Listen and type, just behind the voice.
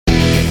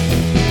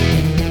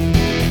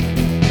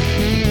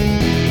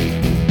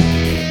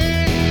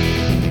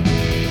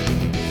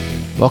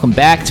Welcome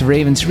back to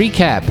Ravens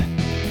Recap.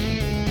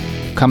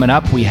 Coming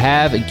up, we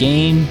have a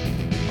game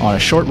on a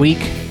short week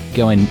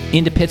going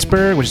into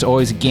Pittsburgh, which is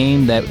always a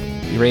game that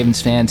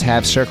Ravens fans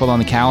have circled on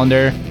the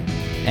calendar.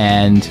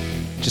 And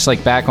just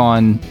like back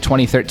on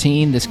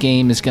 2013, this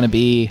game is going to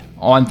be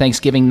on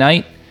Thanksgiving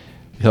night.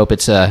 We hope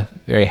it's a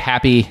very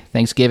happy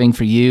Thanksgiving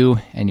for you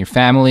and your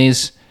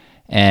families.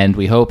 And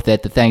we hope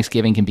that the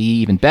Thanksgiving can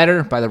be even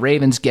better by the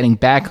Ravens getting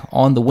back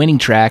on the winning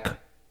track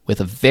with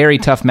a very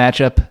tough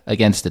matchup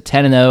against the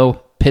 10-0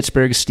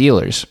 Pittsburgh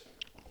Steelers.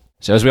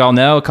 So as we all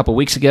know, a couple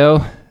weeks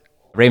ago,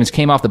 Ravens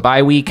came off the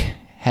bye week,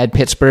 had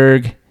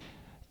Pittsburgh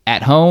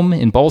at home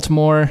in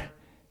Baltimore,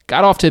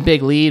 got off to a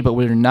big lead, but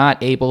we were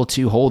not able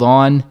to hold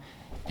on,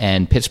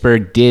 and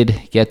Pittsburgh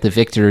did get the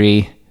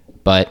victory,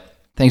 but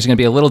things are going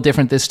to be a little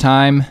different this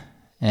time,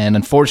 and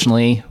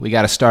unfortunately, we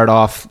got to start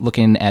off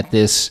looking at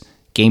this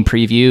game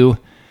preview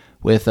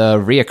with a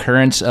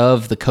reoccurrence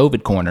of the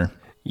COVID corner.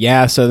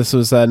 Yeah, so this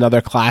was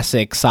another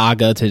classic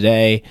saga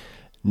today.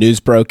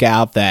 News broke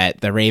out that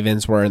the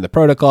Ravens were in the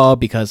protocol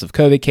because of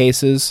COVID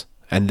cases,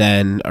 and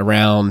then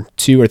around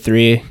 2 or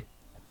 3, I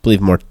believe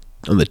more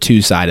on the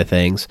 2 side of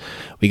things,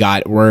 we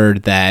got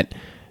word that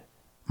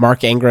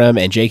Mark Ingram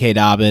and J.K.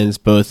 Dobbins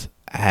both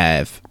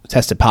have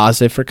tested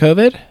positive for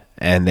COVID,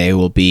 and they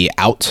will be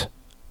out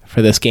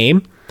for this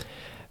game,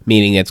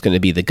 meaning it's going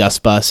to be the Gus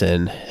Bus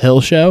and Hill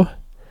show.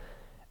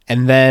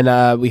 And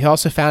then we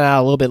also found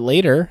out a little bit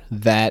later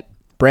that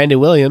Brandon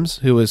Williams,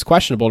 who was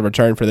questionable to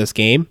return for this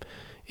game,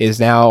 is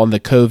now on the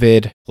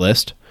COVID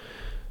list.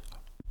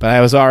 But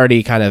I was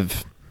already kind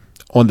of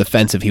on the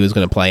fence if he was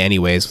going to play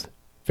anyways.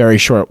 Very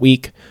short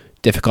week.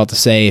 Difficult to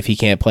say if he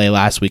can't play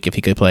last week, if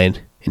he could play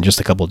in just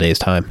a couple of days'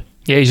 time.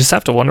 Yeah, you just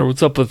have to wonder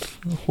what's up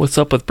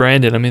with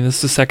Brandon. I mean, this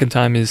is the second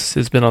time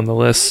he's been on the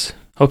list.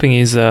 Hoping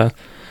he's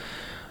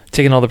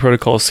taking all the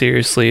protocols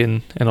seriously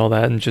and all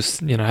that, and just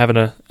having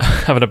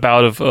a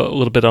bout of a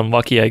little bit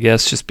unlucky, I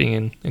guess, just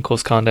being in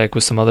close contact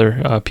with some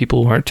other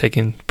people who aren't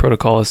taking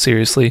protocol as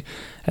seriously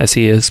as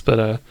he is.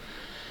 But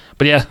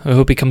yeah, I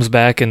hope he comes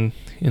back and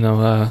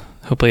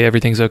hopefully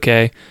everything's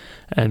okay.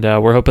 And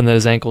we're hoping that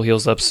his ankle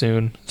heals up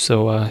soon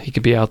so he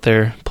could be out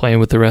there playing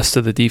with the rest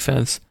of the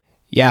defense.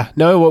 Yeah,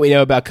 knowing what we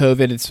know about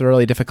COVID, it's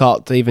really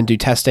difficult to even do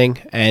testing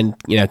and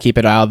keep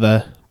it out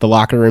of the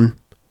locker room.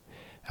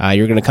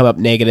 You're going to come up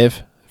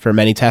negative for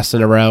many tests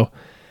in a row.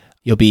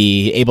 You'll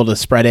be able to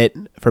spread it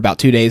for about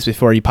 2 days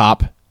before you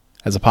pop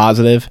as a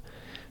positive.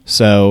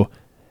 So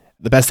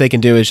the best they can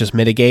do is just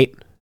mitigate.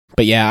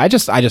 But yeah, I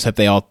just hope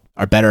they all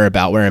are better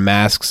about wearing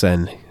masks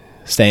and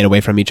staying away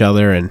from each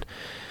other and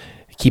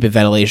keeping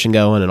ventilation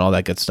going and all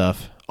that good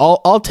stuff.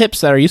 All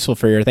tips that are useful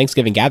for your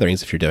Thanksgiving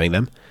gatherings if you're doing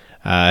them.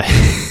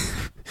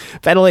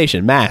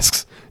 Ventilation,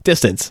 masks,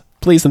 distance,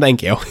 please and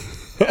thank you.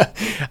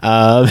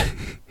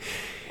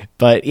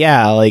 But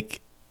yeah,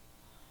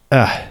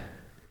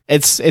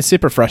 it's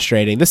super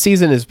frustrating. This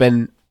season it's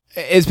been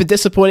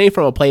disappointing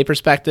from a play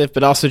perspective,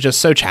 but also just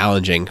so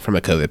challenging from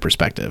a COVID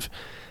perspective.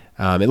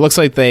 It looks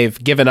like they've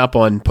given up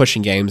on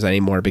pushing games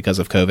anymore because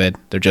of COVID.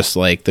 They're just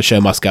like, the show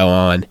must go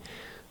on.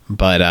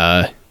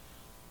 But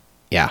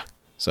yeah,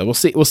 so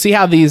we'll see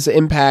how these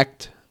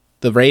impact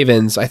the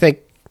Ravens. I think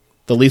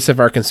the least of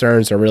our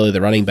concerns are really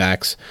the running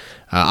backs.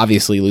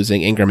 Obviously,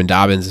 losing Ingram and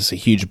Dobbins is a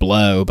huge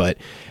blow, but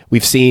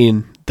we've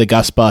seen the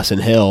Gus Bus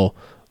and Hill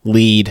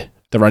lead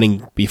the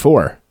running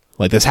before.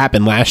 Like, this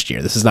happened last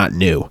year. This is not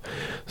new.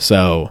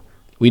 So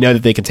we know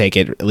that they can take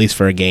it at least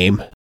for a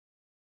game.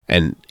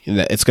 And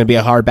it's going to be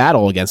a hard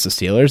battle against the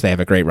Steelers. They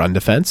have a great run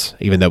defense,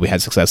 even though we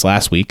had success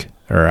last week,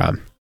 or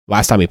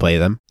last time we played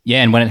them.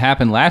 Yeah, and when it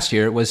happened last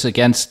year, it was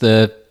against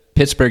the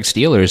Pittsburgh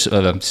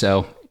Steelers.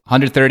 So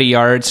 130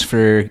 yards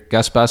for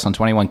Gus Bus on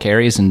 21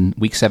 carries in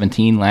Week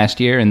 17 last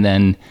year. And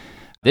then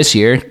this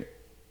year,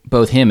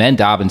 both him and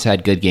Dobbins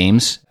had good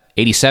games.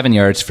 87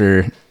 yards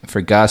for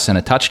Gus and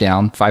a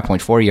touchdown,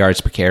 5.4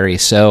 yards per carry.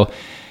 So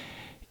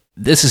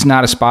this is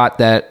not a spot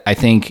that I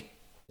think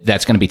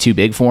that's going to be too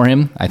big for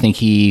him. I think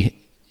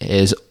he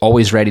is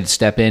always ready to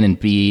step in and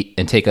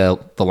take the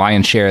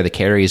lion's share of the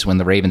carries when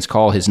the Ravens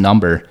call his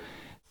number.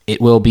 It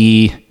will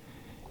be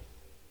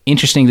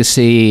interesting to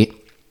see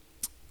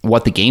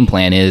what the game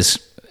plan is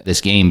this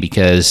game,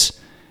 because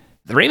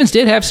the Ravens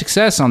did have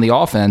success on the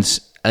offense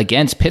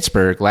against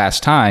Pittsburgh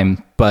last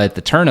time, but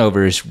the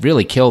turnovers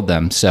really killed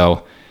them.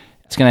 So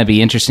it's going to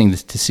be interesting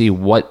to see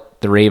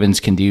what the Ravens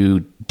can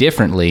do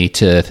differently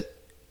to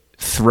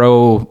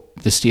throw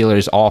the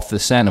Steelers off the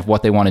scent of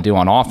what they want to do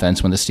on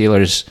offense when the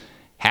Steelers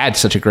had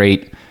such a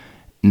great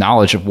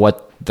knowledge of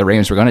what the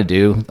Ravens were going to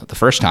do the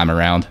first time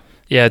around.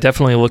 Yeah,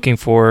 definitely looking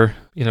for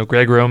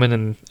Greg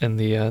Roman and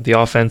the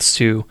offense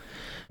to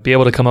be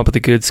able to come up with a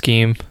good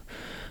scheme,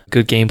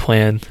 good game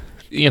plan.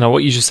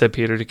 What you just said,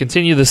 Peter, to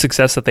continue the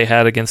success that they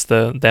had against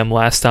them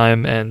last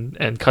time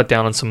and cut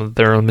down on some of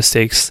their own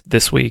mistakes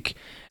this week.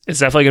 It's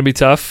definitely going to be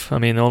tough. I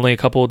mean, only a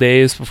couple of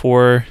days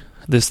before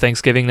this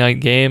Thanksgiving night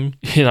game.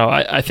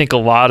 I think a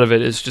lot of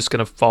it is just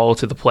going to fall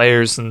to the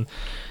players and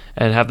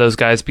have those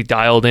guys be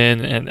dialed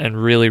in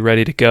and really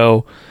ready to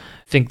go.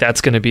 I think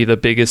that's going to be the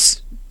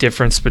biggest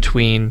difference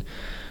between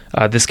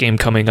this game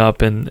coming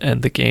up and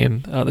the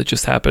game that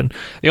just happened.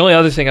 The only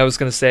other thing I was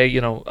going to say,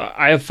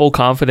 I have full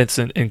confidence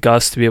in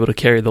Gus to be able to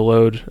carry the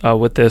load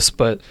with this,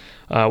 but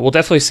we'll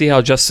definitely see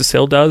how Justice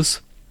Hill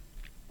does.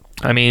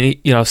 I mean,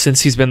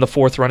 since he's been the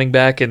fourth running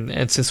back,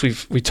 and since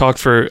we talked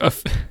for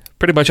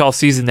pretty much all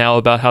season now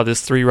about how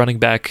this 3 running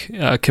back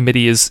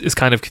committee is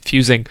kind of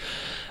confusing,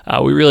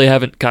 we really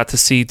haven't got to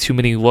see too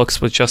many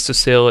looks with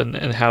Justice Hill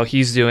and how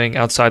he's doing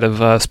outside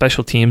of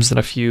special teams and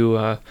a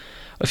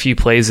few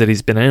plays that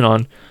he's been in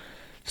on.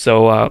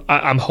 So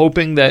I'm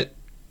hoping that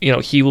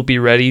he will be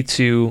ready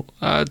to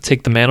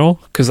take the mantle,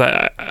 because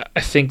I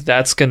think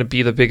that's going to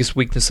be the biggest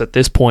weakness at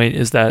this point,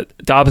 is that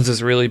Dobbins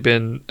has really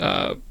been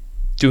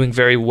doing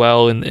very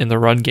well in the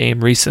run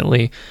game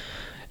recently,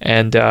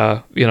 and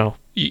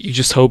you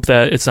just hope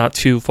that it's not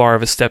too far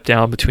of a step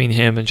down between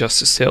him and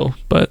Justice Hill.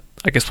 But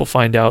I guess we'll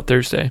find out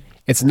Thursday.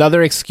 It's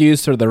another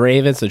excuse for the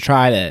Ravens to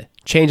try to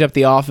change up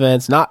the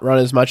offense, not run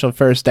as much on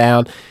first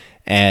down.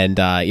 And,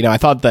 I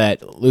thought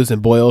that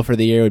losing Boyle for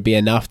the year would be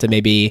enough to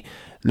maybe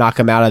knock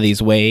him out of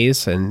these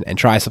ways and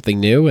try something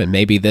new. And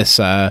maybe this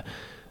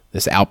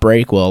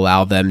outbreak will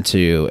allow them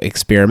to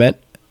experiment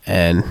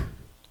and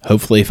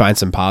hopefully find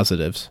some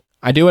positives.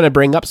 I do want to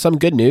bring up some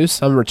good news,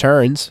 some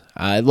returns.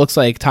 It looks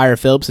like Tyre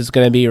Phillips is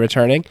going to be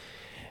returning.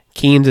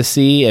 Keen to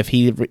see if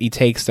he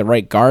takes the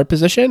right guard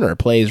position or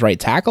plays right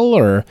tackle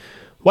or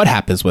what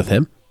happens with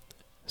him.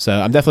 So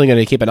I'm definitely going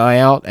to keep an eye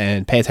out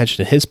and pay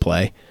attention to his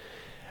play.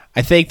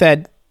 I think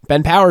that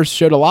Ben Powers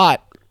showed a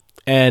lot,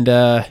 and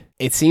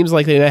it seems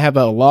like they might have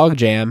a log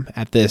jam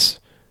at this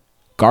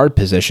guard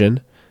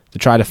position to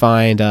try to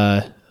find.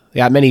 They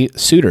got many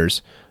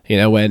suitors.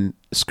 When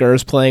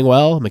Skurr's playing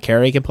well,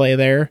 McCary can play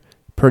there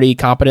pretty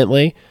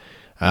competently.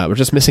 We're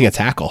just missing a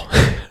tackle,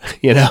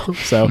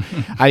 So,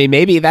 I mean,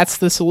 maybe that's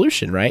the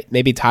solution, right?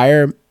 Maybe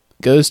Tyre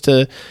goes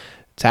to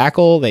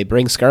tackle. They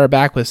bring Skurr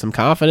back with some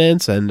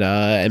confidence and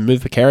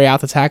move McCary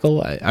out to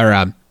tackle.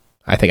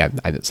 I think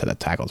I said that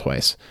tackle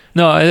twice.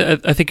 No,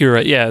 I think you're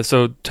right. Yeah,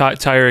 so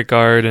Tyre at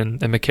guard and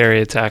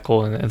McCary at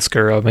tackle and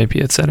Skurr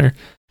maybe at center.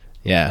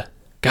 Yeah.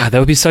 God, that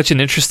would be such an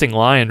interesting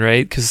line,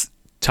 right? Because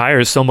Tyre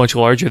is so much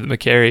larger than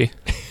McCary.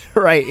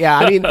 Right, yeah.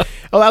 I mean, that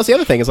was the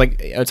other thing. Is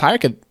like Tyre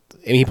could...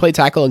 I mean, he played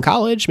tackle in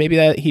college. Maybe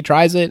that he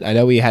tries it. I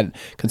know we had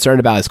concern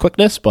about his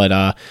quickness, but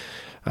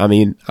I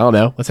mean, I don't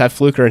know. Let's have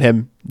Fluker and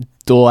him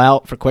duel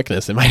out for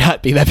quickness. It might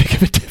not be that big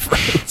of a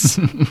difference.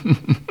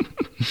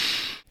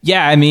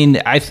 Yeah, I mean,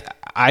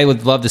 I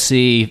would love to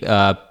see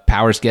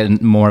Powers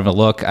get more of a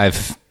look.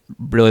 I've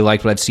really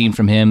liked what I've seen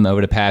from him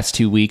over the past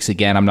 2 weeks.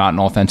 Again, I'm not an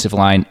offensive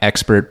line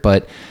expert,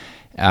 but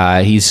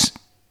he's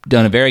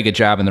done a very good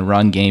job in the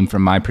run game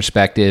from my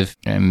perspective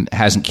and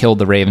hasn't killed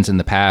the Ravens in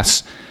the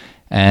past.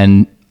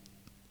 And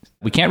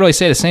we can't really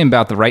say the same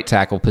about the right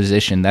tackle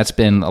position. That's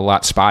been a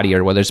lot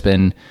spottier, whether it's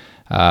been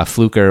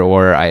Fluker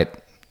or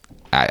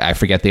I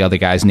forget the other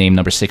guy's name,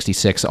 number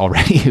 66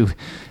 already, who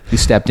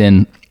stepped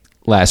in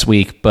last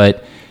week.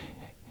 But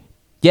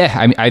yeah,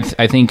 I mean,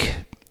 I think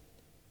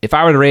if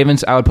I were the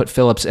Ravens, I would put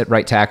Phillips at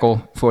right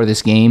tackle for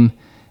this game.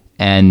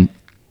 And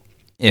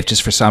if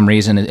just for some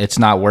reason it's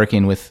not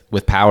working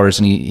with Powers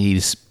and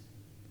he's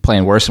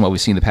playing worse than what we've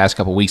seen the past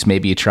couple of weeks,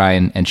 maybe you try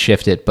and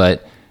shift it.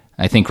 But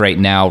I think right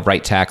now,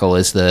 right tackle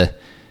is the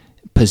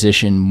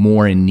position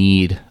more in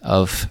need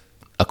of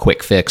a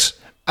quick fix.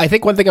 I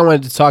think one thing I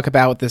wanted to talk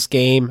about with this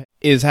game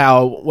is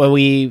how when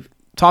we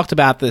talked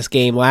about this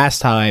game last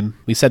time,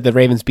 we said the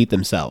Ravens beat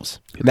themselves.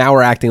 Now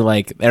we're acting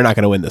like they're not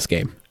going to win this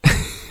game.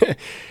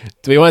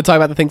 Do we want to talk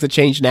about the things that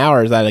changed now,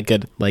 or is that a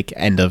good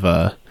end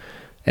of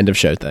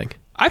show thing?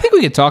 I think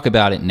we could talk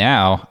about it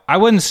now. I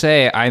wouldn't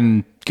say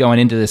I'm going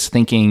into this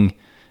thinking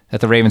that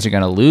the Ravens are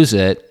going to lose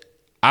it.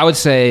 I would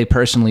say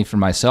personally for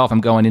myself, I'm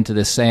going into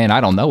this saying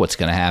I don't know what's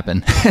going to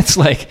happen. It's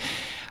like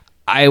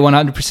I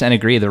 100%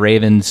 agree the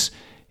Ravens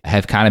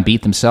have kind of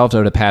beat themselves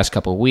over the past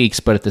couple of weeks,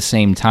 but at the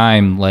same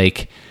time,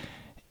 the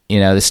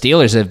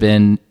Steelers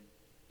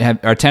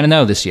are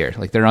 10-0 this year.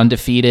 Like, they're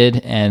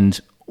undefeated, and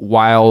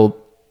while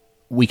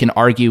we can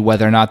argue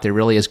whether or not they're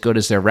really as good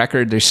as their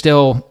record, they're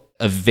still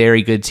a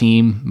very good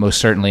team, most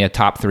certainly a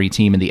top 3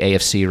 team in the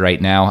AFC right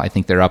now. I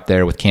think they're up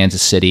there with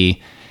Kansas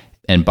City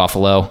and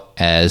Buffalo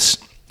as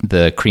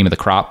the cream of the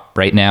crop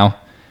right now.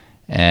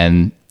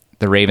 And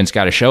the Ravens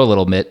got to show a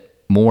little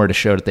bit more to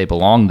show that they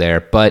belong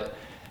there. But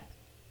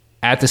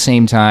at the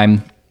same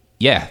time,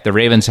 yeah, the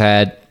Ravens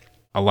had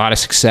a lot of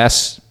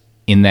success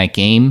in that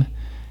game,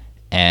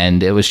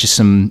 and it was just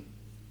some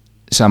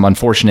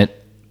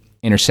unfortunate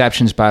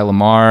interceptions by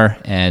Lamar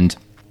and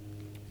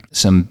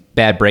some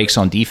bad breaks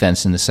on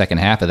defense in the second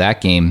half of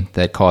that game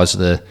that caused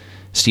the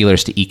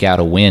Steelers to eke out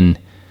a win.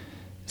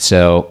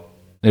 So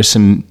there's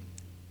some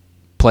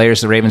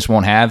players the Ravens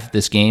won't have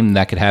this game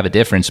that could have a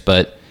difference.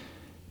 But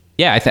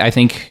yeah, I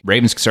think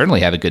Ravens certainly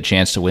have a good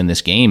chance to win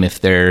this game if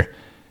they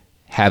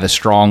have a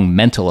strong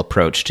mental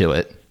approach to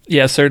it.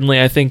 Yeah,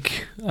 certainly. I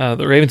think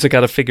the Ravens have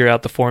got to figure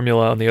out the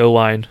formula on the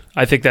O-line.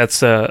 I think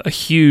that's a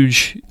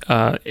huge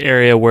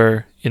area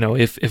where,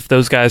 if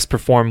those guys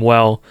perform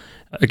well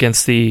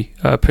against the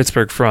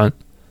Pittsburgh front,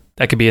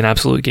 that could be an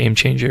absolute game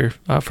changer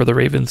for the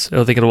Ravens.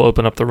 I think it'll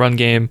open up the run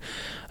game.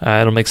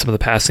 It'll make some of the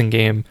passing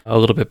game a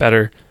little bit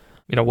better.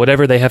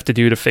 Whatever they have to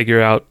do to figure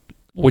out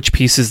which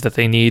pieces that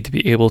they need to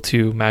be able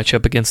to match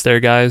up against their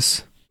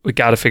guys, we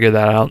got to figure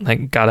that out, and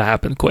that got to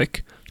happen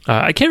quick.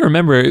 I can't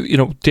remember,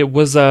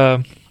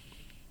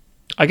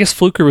 I guess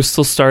Fluker was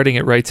still starting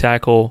at right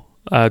tackle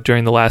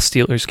during the last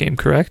Steelers game,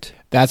 correct?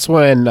 That's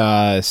when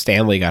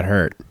Stanley got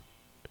hurt.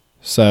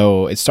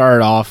 So it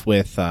started off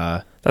with...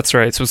 That's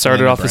right. So it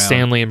started off with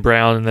Stanley and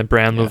Brown, and then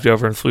Brown moved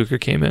over and Fluker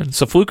came in.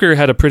 So Fluker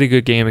had a pretty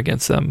good game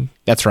against them.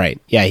 That's right.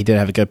 Yeah, he did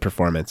have a good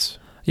performance.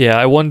 Yeah,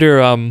 I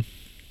wonder,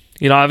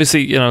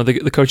 obviously,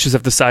 the coaches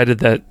have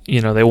decided that,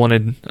 they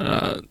wanted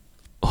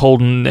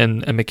Holden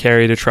and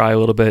McCary to try a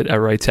little bit at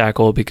right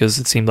tackle because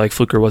it seemed like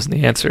Fluker wasn't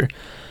the answer.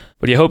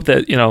 But you hope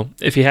that,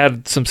 if he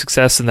had some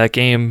success in that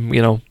game,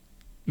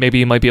 maybe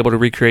he might be able to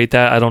recreate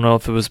that. I don't know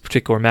if it was a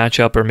particular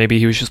matchup or maybe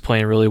he was just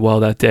playing really well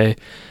that day.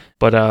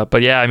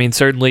 But yeah, I mean,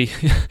 certainly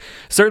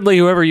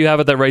whoever you have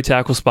at that right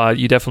tackle spot,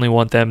 you definitely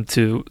want them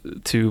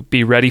to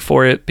be ready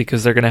for it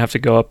because they're going to have to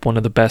go up one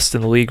of the best in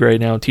the league right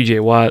now,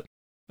 TJ Watt.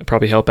 It'll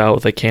probably help out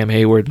with like Cam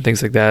Hayward and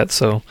things like that.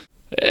 So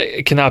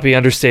it cannot be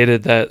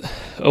understated that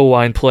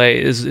O-line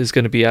play is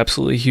going to be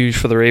absolutely huge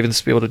for the Ravens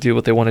to be able to do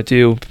what they want to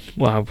do,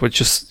 with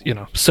just,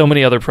 so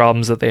many other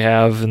problems that they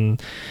have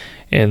and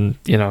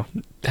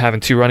having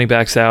two running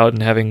backs out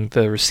and having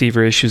the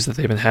receiver issues that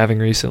they've been having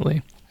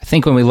recently. I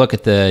think when we look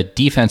at the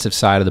defensive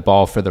side of the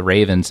ball for the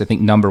Ravens, I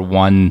think number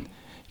one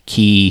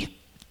key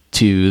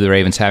to the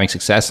Ravens having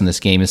success in this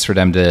game is for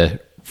them to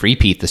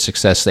repeat the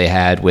success they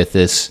had with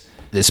this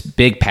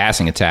big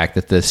passing attack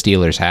that the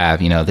Steelers have.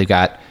 They've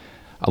got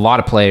a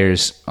lot of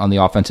players on the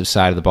offensive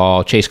side of the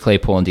ball, Chase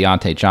Claypool and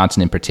Deontay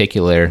Johnson in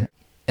particular.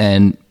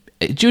 And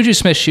Juju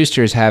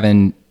Smith-Schuster is had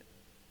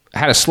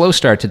a slow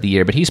start to the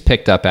year, but he's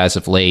picked up as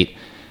of late.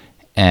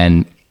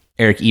 And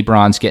Eric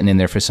Ebron's getting in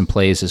there for some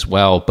plays as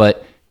well.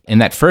 But in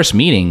that first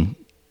meeting,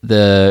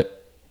 the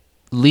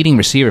leading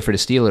receiver for the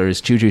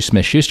Steelers, Juju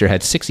Smith-Schuster,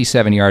 had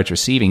 67 yards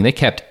receiving. They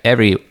kept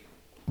every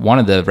one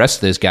of the rest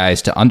of those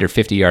guys to under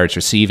 50 yards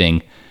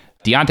receiving.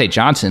 Deontay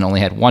Johnson only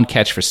had one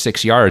catch for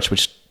 6 yards,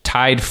 which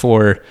tied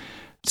for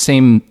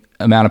same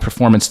amount of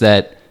performance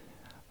that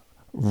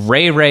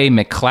Ray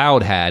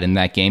McCloud had in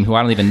that game, who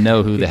I don't even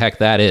know who the heck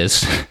that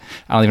is.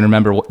 I don't even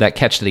remember that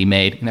catch that he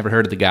made. Never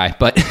heard of the guy.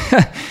 But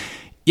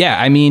yeah,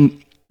 I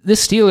mean,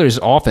 this Steelers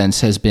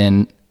offense has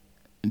been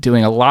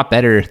doing a lot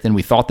better than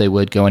we thought they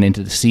would going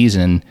into the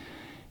season.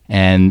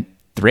 And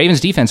the Ravens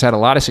defense had a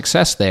lot of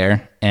success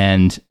there,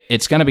 and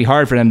it's going to be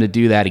hard for them to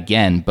do that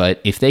again. But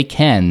if they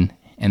can,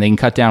 and they can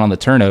cut down on the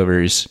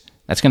turnovers,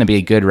 that's going to be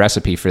a good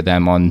recipe for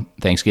them on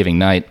Thanksgiving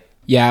night.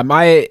 Yeah,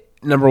 my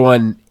number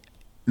one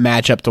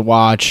matchup to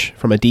watch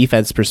from a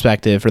defense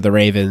perspective for the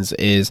Ravens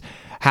is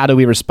how do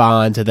we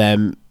respond to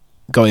them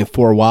going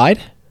four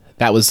wide?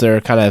 That was their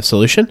kind of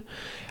solution.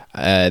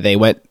 They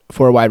went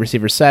four wide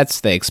receiver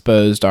sets. They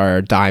exposed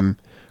our dime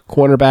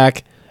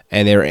cornerback,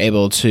 and they were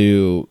able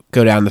to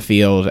go down the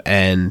field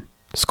and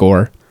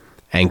score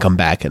and come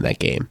back in that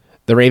game.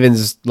 The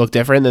Ravens look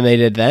different than they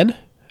did then.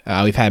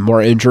 We've had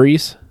more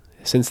injuries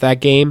since that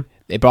game.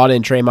 They brought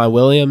in Draymond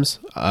Williams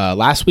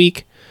last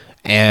week,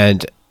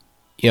 and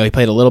he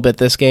played a little bit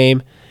this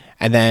game.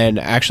 And then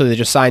actually they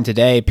just signed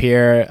today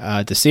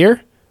Pierre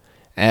Desir,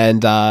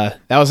 and that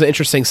was an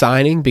interesting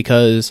signing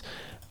because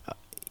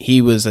he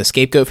was a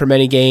scapegoat for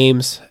many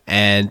games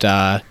and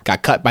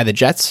got cut by the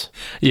Jets.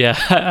 Yeah,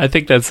 I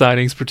think that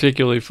signing's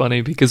particularly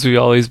funny because we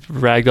always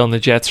ragged on the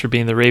Jets for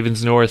being the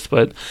Ravens North,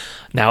 but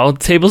now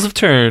tables have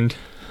turned.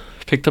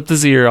 Picked up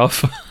Desir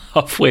off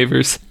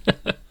waivers.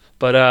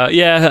 But I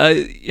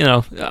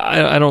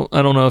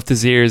don't know if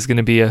Desir is going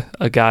to be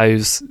a guy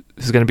who's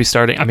going to be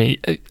starting. I mean,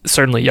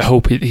 certainly you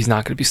hope he's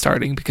not going to be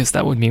starting because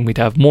that would mean we'd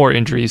have more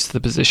injuries to the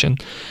position.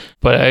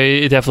 But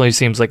it definitely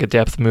seems like a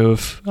depth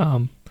move.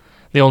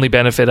 The only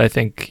benefit, I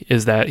think,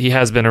 is that he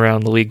has been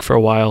around the league for a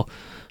while.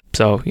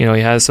 So, he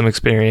has some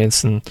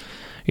experience and,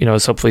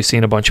 has hopefully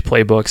seen a bunch of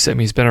playbooks. I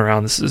mean, he's been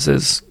around. This is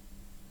his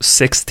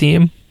sixth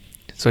team.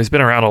 So he's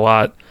been around a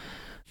lot.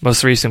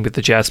 Most recent with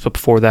the Jets, but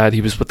before that, he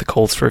was with the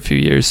Colts for a few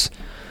years.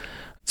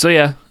 So,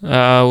 yeah,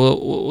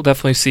 we'll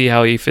definitely see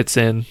how he fits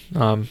in.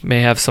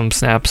 May have some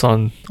snaps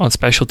on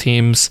special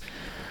teams,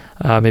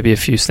 maybe a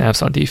few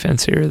snaps on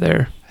defense here or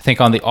there. I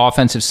think on the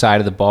offensive side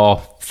of the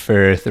ball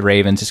for the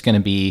Ravens, it's going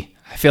to be...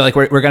 I feel like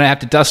we're going to have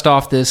to dust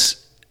off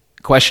this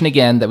question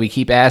again that we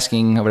keep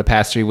asking over the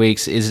past 3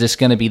 weeks. Is this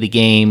going to be the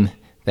game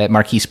that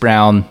Marquise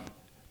Brown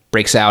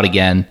breaks out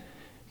again?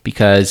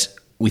 Because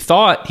we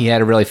thought he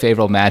had a really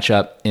favorable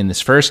matchup in this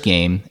first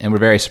game, and we're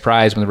very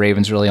surprised when the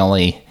Ravens really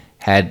only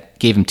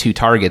gave him 2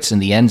 targets in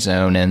the end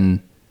zone,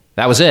 and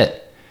that was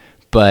it.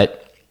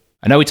 But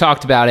I know we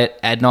talked about it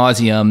ad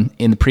nauseum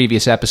in the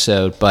previous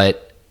episode,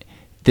 but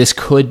this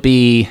could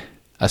be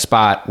a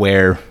spot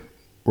where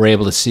we're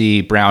able to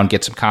see Brown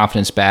get some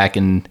confidence back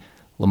and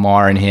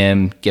Lamar and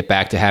him get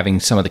back to having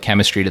some of the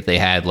chemistry that they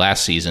had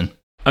last season.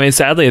 I mean,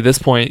 sadly, at this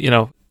point,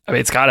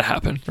 it's got to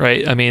happen,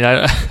 right? I mean,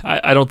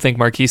 I don't think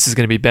Marquise is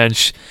going to be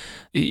benched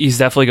he's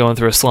definitely going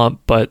through a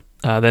slump, but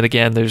then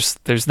again,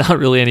 there's not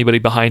really anybody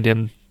behind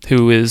him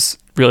who is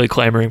really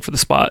clamoring for the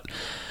spot.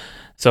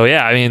 So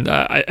yeah, I mean,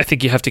 I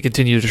think you have to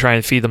continue to try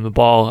and feed them the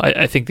ball.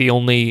 I think the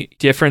only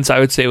difference I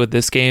would say with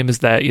this game is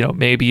that, you know,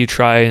 maybe you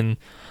try and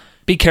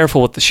be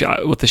careful with the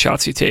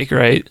shots you take,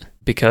 right?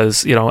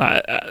 Because, you know,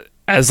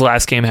 as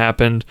last game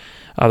happened,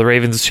 the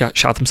Ravens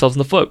shot themselves in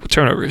the foot with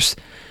turnovers.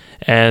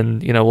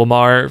 And, you know,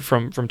 Lamar,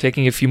 from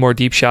taking a few more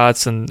deep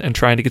shots and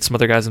trying to get some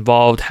other guys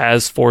involved,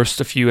 has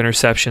forced a few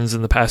interceptions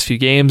in the past few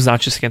games,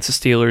 not just against the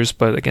Steelers,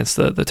 but against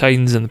the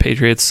Titans and the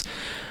Patriots.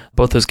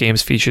 Both those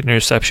games featured an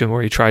interception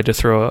where he tried to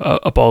throw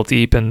a ball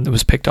deep and it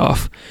was picked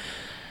off.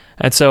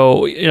 And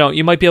so, you know,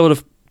 you might be able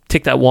to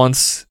take that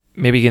once,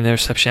 maybe get an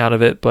interception out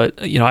of it,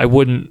 but, you know, I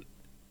wouldn't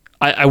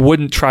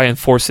try and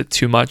force it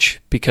too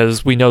much,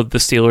 because we know the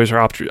Steelers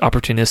are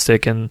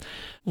opportunistic, and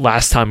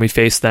last time we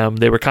faced them,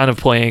 they were kind of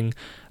playing,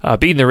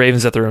 beating the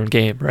Ravens at their own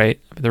game, right?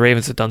 The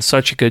Ravens have done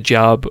such a good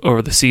job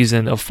over the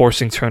season of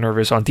forcing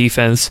turnovers on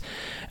defense,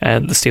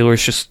 and the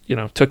Steelers just, you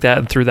know, took that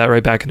and threw that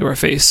right back into our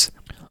face.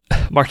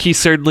 Marquise,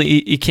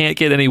 certainly, he can't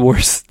get any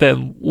worse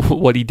than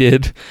what he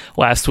did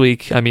last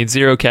week. I mean,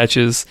 0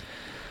 catches,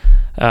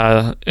 you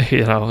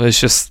know, it's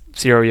just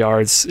 0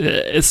 yards.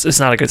 It's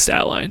not a good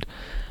stat line.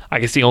 I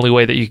guess the only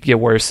way that you could get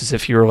worse is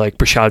if you were like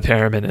Brashad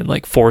Perriman and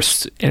like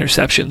forced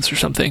interceptions or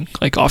something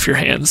like off your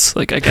hands.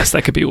 Like, I guess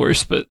that could be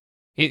worse, but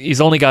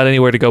he's only got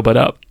anywhere to go but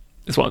up,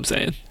 is what I'm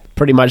saying.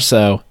 Pretty much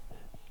so.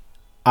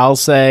 I'll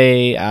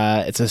say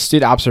it's an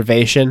astute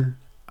observation.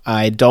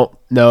 I don't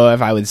know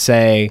if I would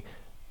say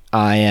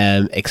I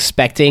am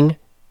expecting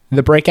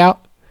the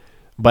breakout,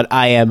 but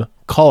I am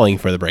calling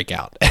for the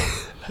breakout.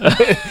 You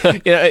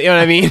know what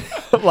I mean?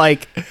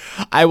 Like,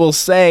 I will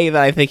say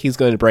that I think he's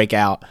going to break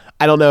out.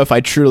 I don't know if I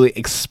truly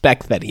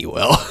expect that he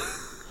will.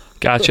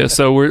 Gotcha.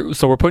 So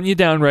we're putting you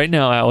down right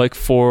now, Alec,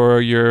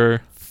 for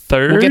your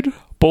third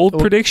bold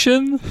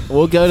prediction.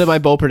 We'll go to my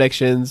bold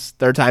predictions.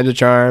 Third time's a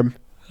charm.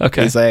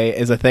 Okay.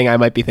 Is a thing I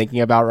might be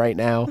thinking about right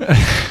now.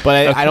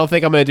 But I don't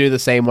think I'm going to do the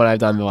same one I've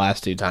done the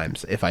last 2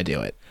 times if I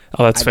do it.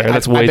 Oh, that's fair.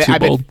 That's way too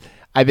bold.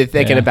 I've been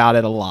thinking about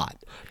it a lot.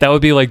 That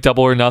would be like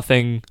double or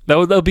nothing. That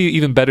would be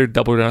even better,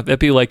 double or nothing. That'd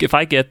be like, if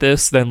I get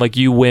this, then like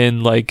you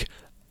win like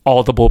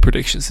all the bold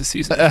predictions this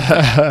season.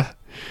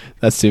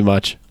 That's too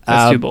much.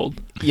 That's too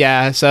bold.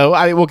 Yeah, so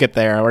I mean, we'll get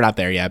there. We're not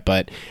there yet,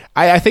 but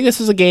I think this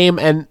is a game.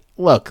 And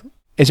look,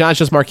 it's not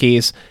just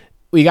Marquise.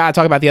 We got to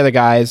talk about the other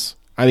guys.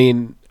 I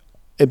mean,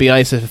 it'd be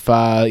nice if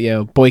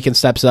Boykin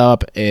steps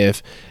up,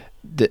 if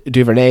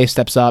Duvernay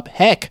steps up.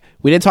 Heck,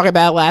 we didn't talk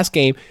about it last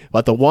game,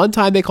 but the one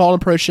time they called him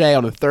Prochet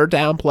on a 3rd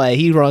down play,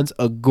 he runs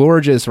a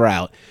gorgeous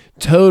route,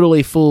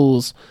 totally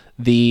fools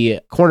the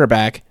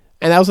cornerback,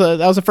 and that was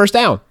a 1st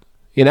down.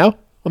 You know,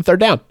 on 3rd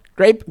down,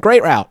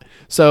 great route.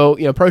 So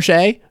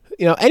Prochet,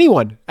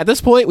 anyone at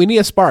this point, we need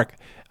a spark.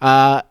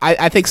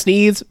 I think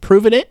Snead's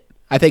proven it.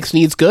 I think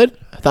Snead's good.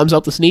 Thumbs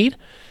up to Snead.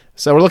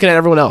 So we're looking at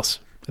everyone else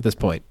at this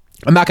point.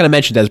 I'm not going to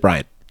mention Des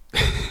Bryant.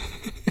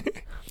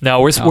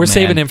 No, we're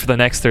saving him for the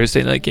next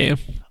Thursday night game.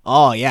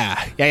 Oh,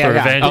 yeah.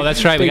 Oh,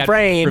 that's right. We got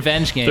brain.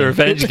 Revenge game. The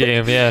revenge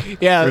game, yeah.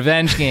 Yeah.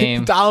 Revenge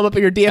game. Dial him up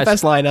in your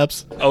DFS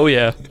lineups. Oh,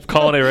 yeah.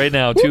 Calling it right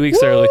now, 2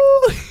 weeks early.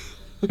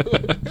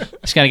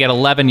 He's going to get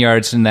 11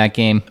 yards in that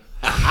game.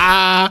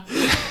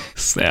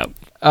 Snap.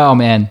 Oh,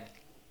 man.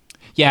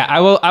 Yeah,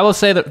 I will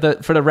say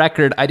that for the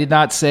record, I did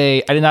not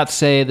say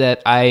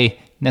that I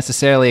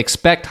necessarily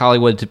expect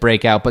Hollywood to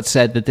break out, but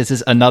said that this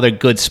is another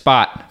good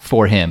spot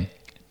for him.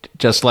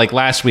 Just like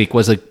last week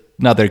was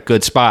another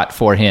good spot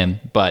for him,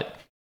 but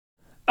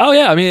oh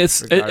yeah, I mean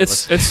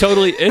it's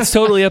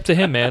totally up to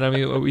him, man. I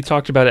mean, we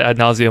talked about it ad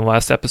nauseum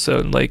last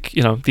episode, and like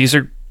these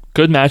are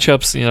good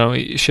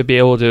matchups. You should be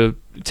able to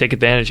take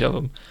advantage of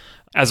them.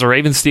 As a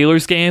Ravens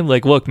Steelers game,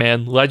 like look,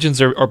 man, legends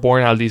are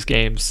born out of these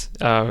games.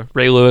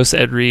 Ray Lewis,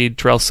 Ed Reed,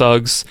 Terrell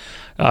Suggs,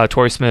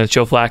 Torrey Smith,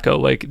 Joe Flacco,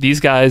 like these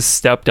guys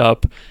stepped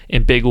up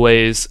in big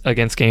ways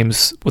against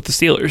games with the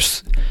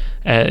Steelers.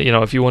 And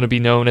if you want to be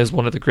known as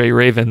one of the great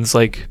Ravens,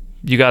 like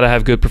you got to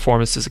have good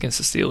performances against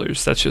the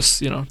Steelers. That's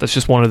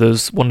just one of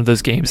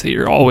those games that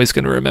you're always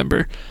going to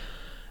remember,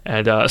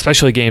 and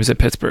especially games at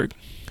Pittsburgh,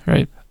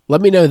 right?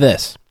 Let me know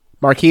this: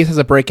 Marquise has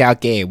a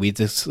breakout game. We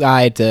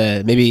decide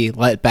to maybe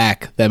let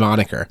back the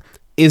moniker.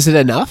 Is it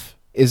enough?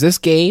 Is this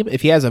game,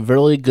 if he has a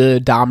really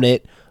good,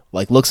 dominant,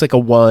 like looks like a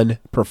 1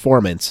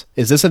 performance,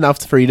 is this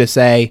enough for you to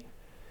say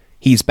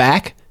he's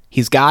back?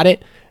 He's got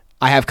it.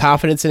 I have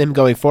confidence in him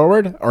going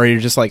forward, or you're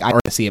just like, I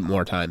want to see it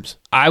more times?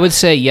 I would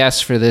say yes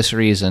for this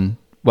reason.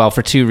 Well,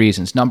 for 2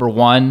 reasons. Number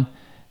 1,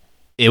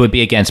 it would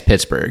be against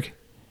Pittsburgh.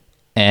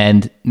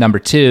 And number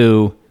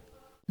 2,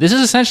 this is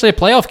essentially a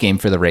playoff game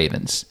for the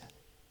Ravens.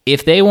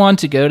 If they want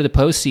to go to the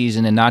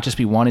postseason and not just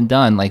be one and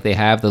done like they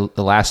have the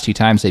last 2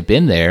 times they've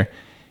been there,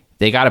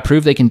 they got to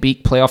prove they can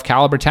beat playoff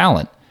caliber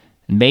talent.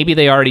 Maybe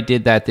they already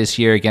did that this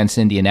year against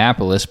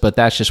Indianapolis, but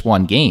that's just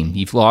one game.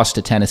 You've lost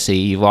to Tennessee,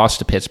 you lost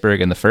to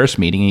Pittsburgh in the first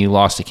meeting, and you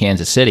lost to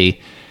Kansas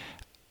City.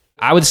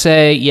 I would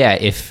say, yeah,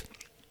 if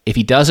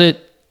he does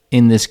it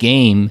in this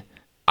game,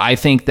 I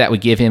think that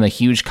would give him a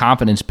huge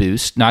confidence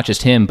boost, not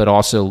just him, but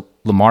also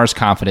Lamar's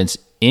confidence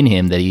in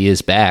him that he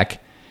is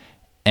back.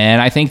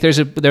 And I think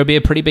there'll be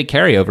a pretty big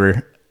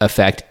carryover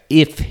effect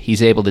if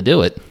he's able to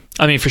do it.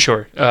 I mean, for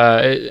sure.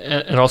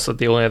 And also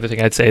the only other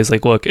thing I'd say is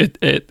like, look,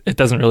 it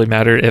doesn't really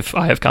matter if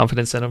I have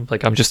confidence in him.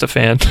 Like, I'm just a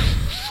fan.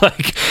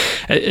 Like,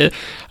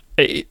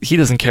 he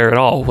doesn't care at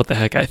all what the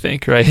heck I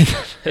think, right?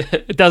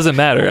 It doesn't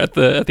matter at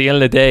the end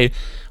of the day.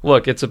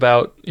 Look, it's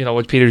about,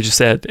 what Peter just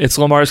said. It's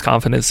Lamar's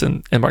confidence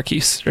in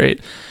Marquise, right?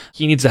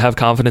 He needs to have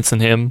confidence in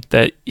him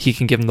that he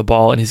can give him the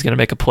ball and he's going to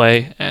make a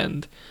play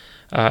and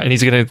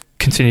he's going to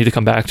continue to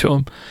come back to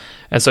him.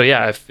 And so,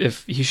 yeah,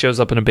 if he shows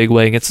up in a big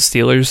way against the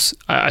Steelers,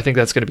 I think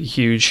that's going to be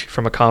huge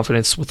from a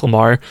confidence with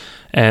Lamar.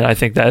 And I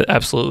think that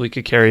absolutely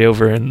could carry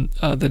over in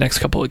the next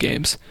couple of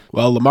games.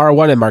 Well, Lamar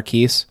wanted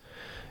Marquise,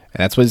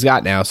 and that's what he's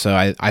got now. So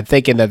I'm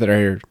thinking that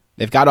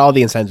they've got all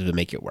the incentive to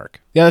make it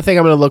work. The other thing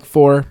I'm going to look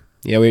for,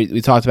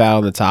 we talked about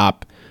on the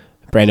top,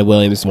 Brandon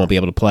Williams won't be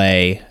able to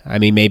play. I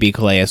mean, maybe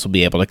Calais will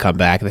be able to come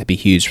back. That'd be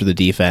huge for the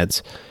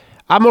defense.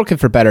 I'm looking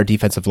for better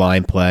defensive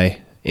line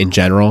play in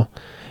general.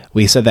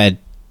 We said that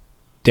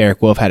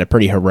Derek Wolfe had a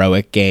pretty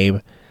heroic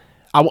game.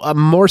 I'm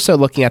more so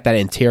looking at that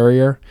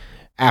interior.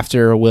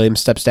 After Williams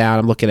steps down,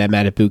 I'm looking at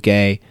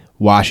Madubuike,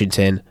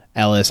 Washington,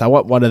 Ellis. I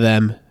want one of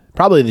them,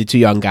 probably the two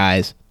young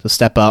guys, to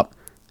step up,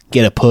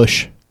 get a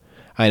push.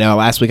 I know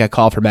last week I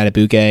called for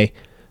Madubuike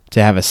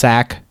to have a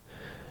sack,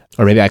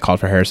 or maybe I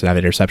called for Harrison to have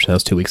an interception. That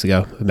was 2 weeks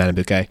ago with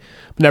Madubuike.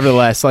 But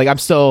nevertheless, like I'm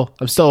still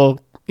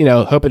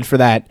hoping for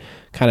that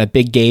kind of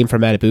big game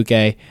from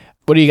Madubuike.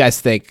 What do you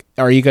guys think?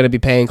 Are you going to be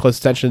paying close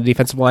attention to the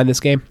defensive line this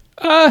game?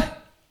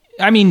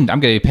 I mean, I'm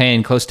going to be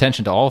paying close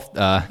attention to all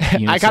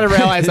units. I kind of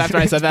realized after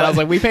I said that, I was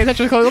like, we pay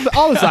attention to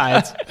all the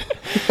sides.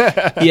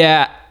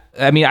 Yeah.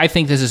 I mean, I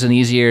think this is an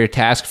easier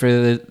task for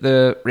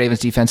the Ravens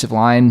defensive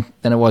line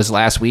than it was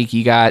last week.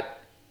 You got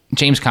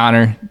James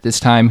Conner this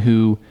time,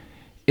 who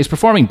is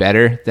performing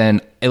better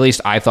than at least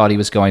I thought he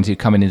was going to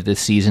coming into this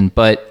season,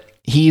 but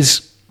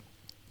the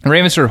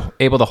Ravens were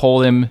able to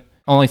hold him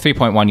only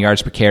 3.1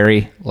 yards per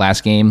carry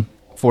last game,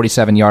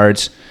 47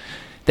 yards.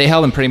 They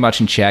held him pretty much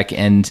in check,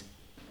 and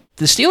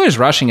the Steelers'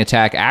 rushing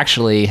attack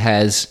actually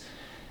has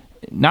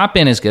not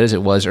been as good as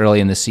it was early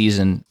in the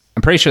season.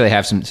 I'm pretty sure they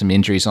have some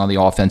injuries on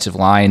the offensive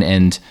line,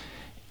 and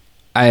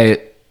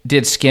I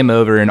did skim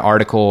over an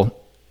article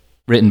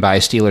written by a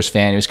Steelers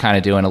fan who was kind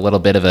of doing a little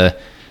bit of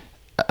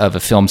a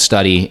film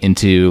study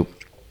into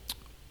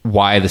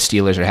why the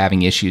Steelers are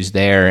having issues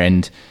there,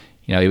 and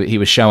he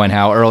was showing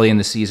how early in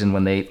the season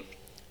when they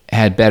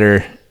had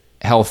better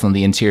health on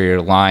the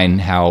interior line,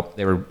 how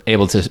they were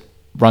able to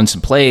run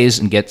some plays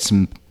and get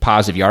some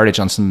positive yardage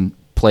on some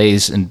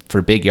plays and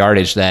for big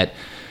yardage that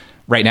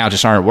right now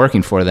just aren't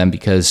working for them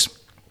because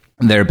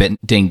they're a bit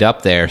dinged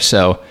up there.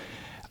 So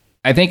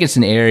I think it's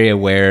an area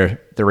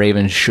where the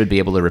Ravens should be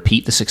able to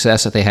repeat the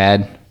success that they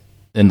had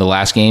in the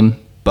last game.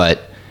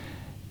 But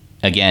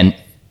again,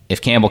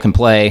 if Campbell can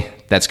play,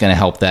 that's going to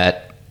help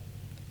that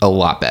a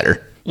lot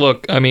better.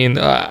 Look, I mean,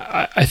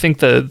 I think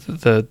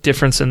the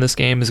difference in this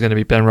game is going to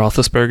be Ben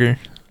Roethlisberger.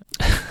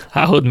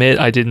 I'll admit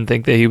I didn't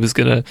think that he was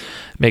going to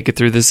make it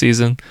through this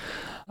season.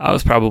 I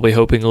was probably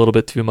hoping a little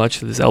bit too much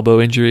that his elbow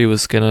injury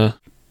was going to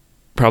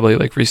probably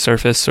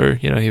resurface, or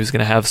he was going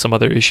to have some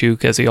other issue,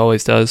 as he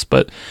always does.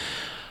 But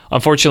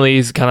unfortunately,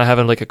 he's kind of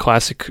having a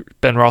classic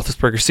Ben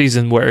Roethlisberger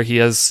season where he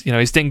has,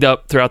 he's dinged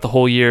up throughout the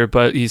whole year,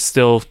 but he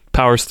still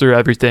powers through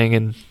everything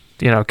and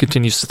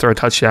continues to throw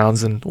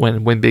touchdowns and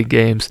win big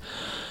games.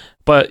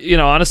 But,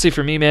 honestly,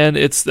 for me, man,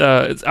 it's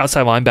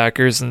outside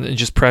linebackers and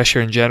just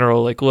pressure in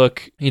general.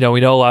 Look, we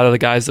know a lot of the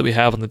guys that we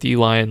have on the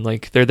D-line,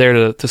 they're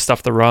there to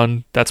stuff the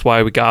run. That's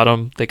why we got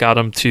them. They got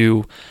them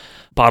to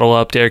bottle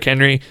up Derrick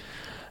Henry.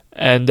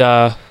 And,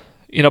 but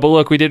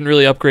look, we didn't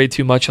really upgrade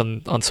too much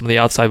on some of the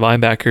outside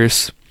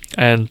linebackers.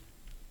 And,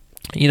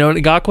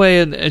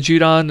 Ngakoue and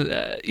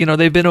Judon,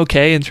 they've been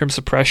okay in terms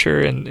of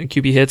pressure and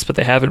QB hits, but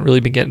they haven't really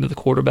been getting to the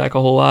quarterback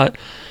a whole lot.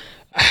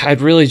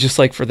 I'd really just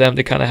like for them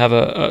to kind of have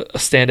a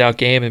standout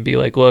game and be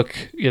like, look,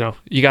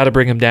 you got to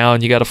bring them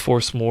down. You got to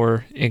force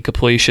more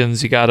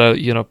incompletions. You got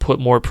to, put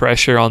more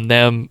pressure on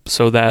them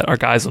so that our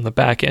guys on the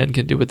back end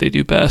can do what they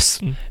do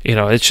best. And,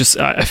 it's just,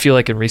 I feel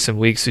like in recent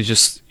weeks, we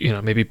just,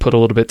 maybe put a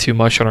little bit too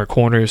much on our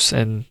corners.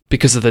 And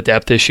because of the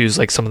depth issues,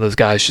 some of those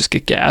guys just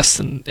get gassed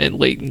in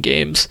late in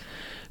games.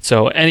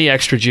 So any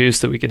extra juice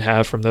that we can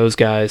have from those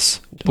guys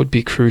would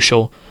be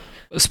crucial.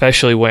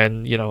 Especially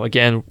when,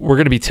 again, we're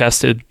going to be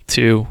tested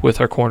too with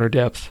our corner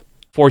depth.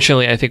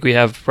 Fortunately, I think we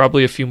have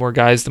probably a few more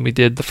guys than we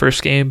did the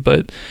first game,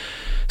 but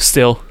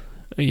still,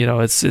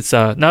 it's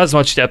not as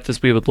much depth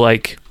as we would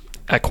like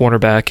at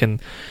cornerback, and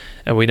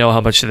we know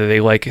how much they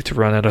like it to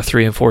run out of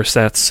 3 and 4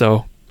 sets.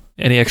 So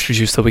any extra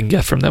juice that we can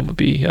get from them would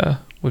be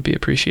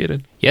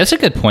appreciated. Yeah, that's a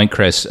good point,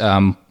 Chris.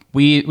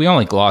 We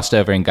only glossed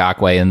over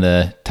Ngakoue in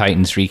the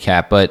Titans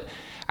recap, but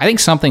I think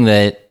something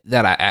that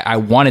I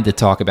wanted to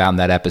talk about in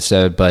that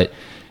episode, but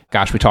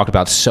gosh, we talked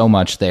about so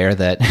much there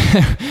that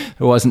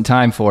there wasn't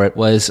time for it,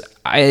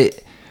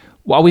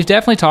 while we've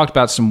definitely talked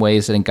about some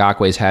ways that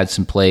Ngakoue's had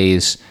some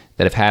plays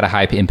that have had a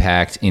high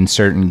impact in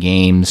certain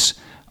games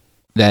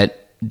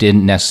that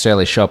didn't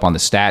necessarily show up on the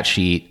stat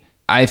sheet.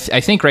 I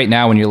think right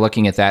now when you're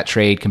looking at that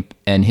trade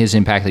and his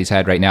impact that he's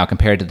had right now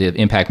compared to the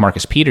impact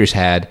Marcus Peters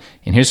had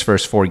in his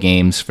first 4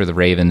 games for the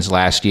Ravens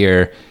last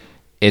year,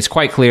 it's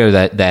quite clear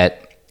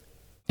that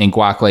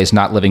Ngakoue is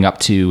not living up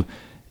to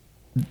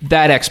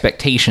that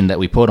expectation that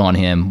we put on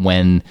him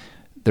when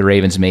the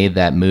Ravens made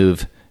that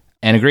move.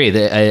 And agree,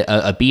 that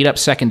a beat-up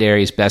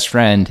secondary's best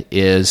friend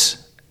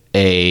is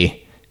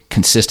a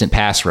consistent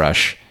pass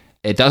rush.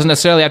 It doesn't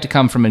necessarily have to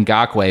come from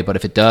Ngakoue, but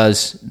if it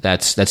does,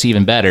 that's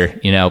even better.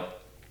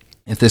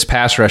 If this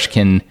pass rush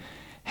can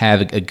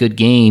have a good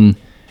game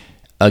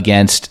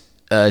against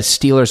a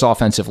Steelers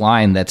offensive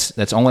line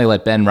that's only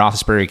let Ben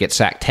Roethlisberger get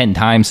sacked 10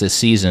 times this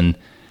season,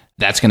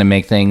 that's going to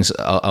make things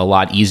a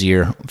lot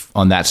easier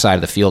on that side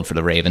of the field for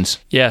the Ravens.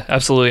 Yeah,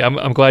 absolutely.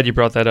 I'm glad you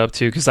brought that up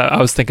too, because I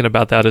was thinking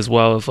about that as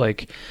well. Of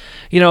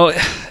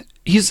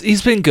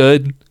he's been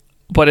good,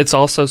 but it's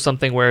also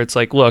something where it's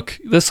like, look,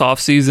 this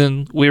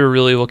offseason, we were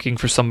really looking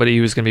for somebody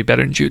who was going to be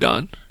better than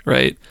Judon,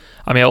 right?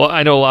 I mean,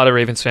 I know a lot of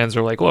Ravens fans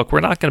are like, look, we're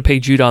not going to pay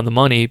Judon the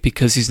money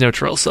because he's no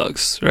Terrell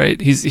Suggs, right?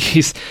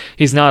 He's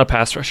not a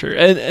pass rusher.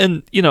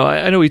 And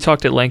I know we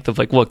talked at length of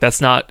like, look,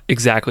 that's not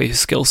exactly his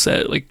skill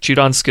set. Like,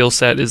 Judon's skill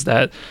set is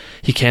that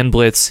he can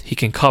blitz, he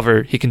can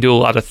cover, he can do a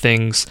lot of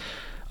things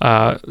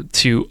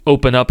to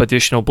open up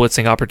additional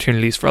blitzing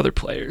opportunities for other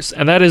players.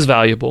 And that is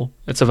valuable.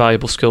 It's a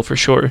valuable skill for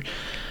sure.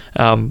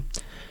 One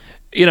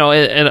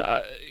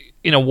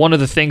of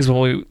the things when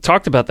we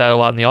talked about that a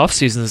lot in the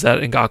offseason is that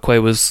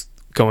Ngakoue was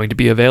going to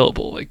be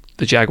available. Like,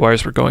 the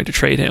Jaguars were going to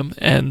trade him,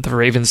 and the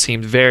Ravens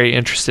seemed very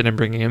interested in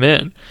bringing him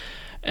in.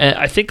 And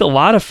I think a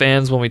lot of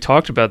fans, when we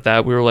talked about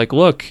that, we were like,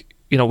 look,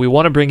 we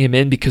want to bring him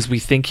in because we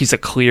think he's a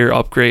clear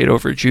upgrade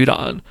over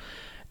Judon.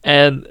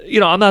 And,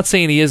 I'm not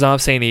saying he is, I'm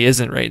saying he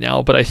isn't right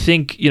now, but I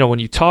think, when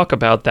you talk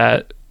about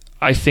that,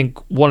 I think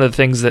one of the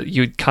things that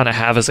you'd kind of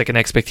have is like an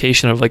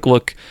expectation of like,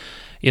 look,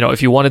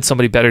 if you wanted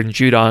somebody better than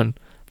Judon,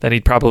 then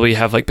he'd probably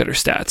have like better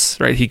stats,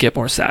 right? He'd get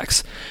more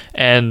sacks.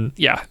 And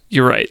yeah,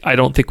 you're right. I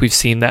don't think we've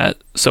seen that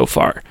so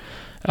far.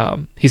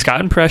 He's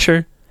gotten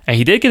pressure, and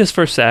he did get his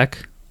first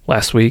sack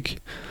last week.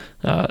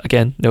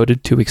 Again,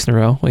 noted 2 weeks in a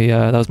row.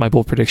 That was my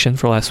bold prediction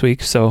for last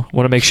week, so I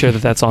want to make sure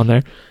that that's on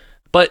there.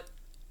 But,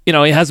 he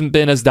hasn't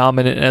been as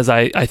dominant as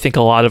I think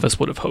a lot of us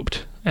would have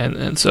hoped.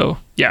 And so,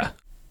 yeah,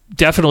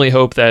 definitely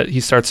hope that he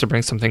starts to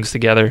bring some things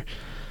together.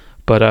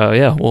 But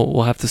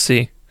we'll have to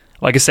see.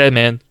 Like I said,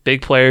 man,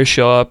 big players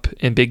show up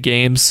in big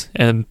games,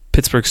 and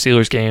Pittsburgh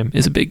Steelers game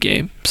is a big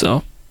game.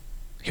 So,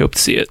 you hope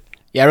to see it.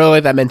 Yeah, I really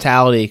like that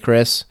mentality,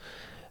 Chris.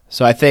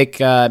 So I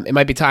think it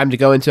might be time to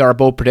go into our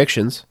bold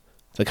predictions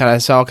to kind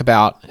of talk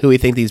about who we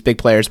think these big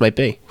players might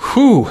be.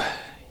 Whew.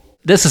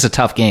 This is a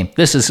tough game.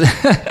 This is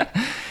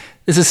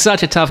this is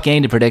such a tough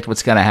game to predict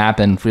what's going to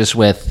happen just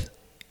with,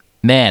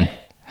 man.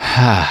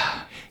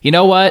 You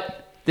know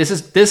what? This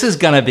is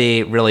going to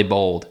be really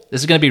bold.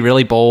 This is going to be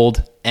really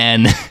bold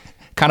and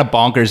kind of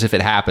bonkers if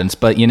it happens,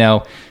 but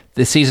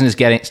the season is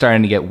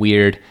starting to get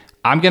weird.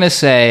 I'm going to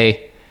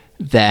say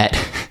that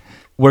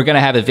we're going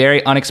to have a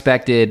very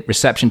unexpected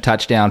reception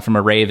touchdown from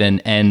a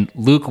Raven, and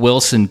Luke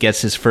Wilson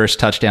gets his first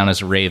touchdown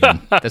as a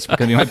Raven. That's going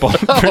to be my bold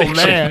prediction. Oh,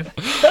 man.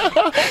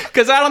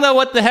 Because I don't know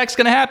what the heck's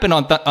going to happen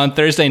on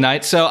Thursday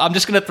night, so I'm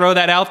just going to throw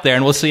that out there,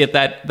 and we'll see if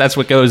that's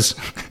what goes.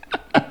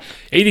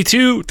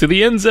 82 to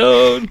the end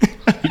zone.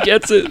 He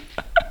gets it.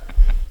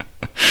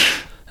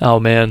 Oh,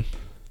 man.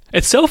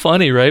 It's so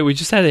funny, right? We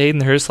just had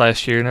Hayden Hurst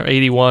last year,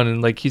 81,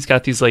 and like he's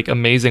got these like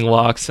amazing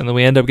locks, and then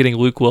we end up getting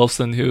Luke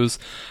Wilson, who's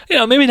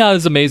maybe not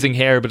as amazing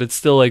hair, but it's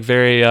still like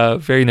very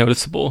very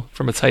noticeable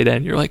from a tight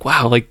end. You're like,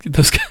 wow, like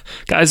those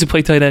guys who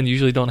play tight end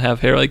usually don't have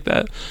hair like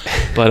that,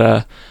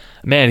 but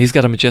man, he's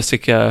got a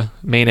majestic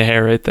mane of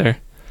hair right there.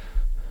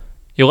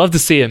 You'll love to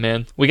see it,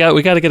 man. We got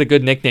to get a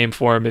good nickname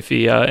for him if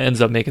he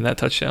ends up making that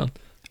touchdown.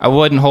 I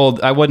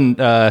wouldn't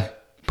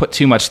put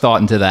too much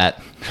thought into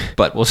that,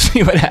 but we'll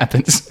see what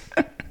happens.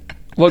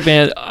 Look,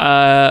 man,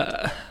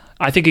 I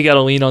think you got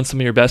to lean on some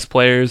of your best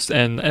players,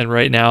 and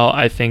right now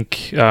I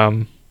think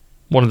one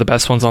of the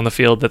best ones on the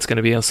field that's going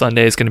to be on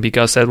Sunday is going to be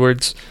Gus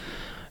Edwards.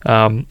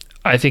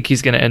 I think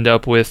he's going to end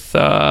up with,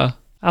 I'll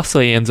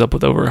say he ends up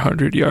with over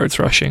 100 yards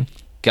rushing.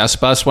 Gus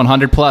Bus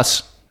 100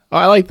 plus. Oh,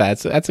 I like that.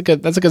 That's a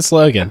good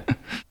slogan.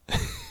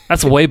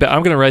 That's way better.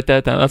 I'm going to write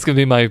that down. That's going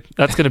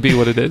to be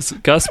what it is.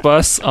 Gus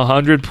Bus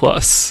 100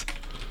 plus.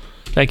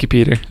 Thank you,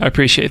 Peter. I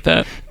appreciate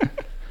that.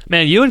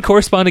 Man, you and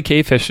Correspondent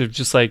K-Fish are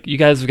just like, you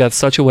guys have got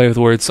such a way with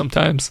words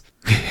sometimes.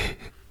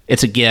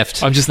 It's a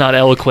gift. I'm just not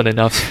eloquent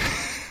enough.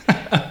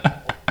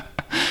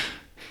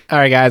 All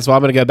right, guys. Well,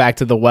 I'm going to go back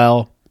to the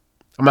well.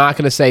 I'm not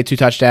going to say 2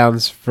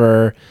 touchdowns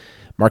for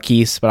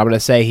Marquise, but I'm going to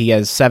say he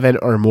has 7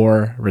 or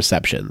more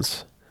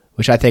receptions,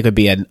 which I think would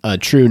be a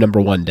true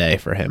number 1 day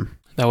for him.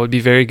 That would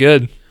be very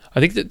good. I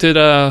think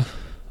that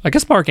I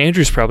guess Mark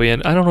Andrews probably,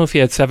 and I don't know if he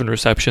had 7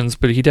 receptions,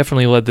 but he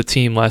definitely led the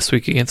team last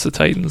week against the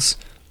Titans.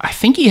 I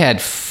think he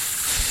had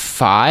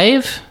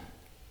 5.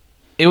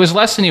 It was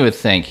less than you would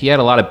think. He had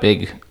a lot of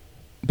big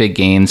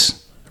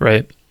gains.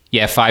 Right.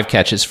 Yeah, 5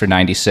 catches for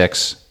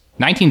 96.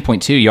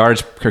 19.2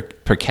 yards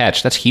per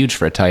catch. That's huge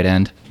for a tight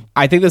end.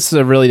 I think this is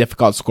a really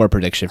difficult score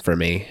prediction for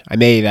me. I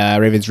made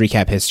Ravens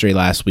recap history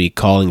last week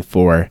calling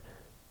for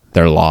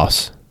their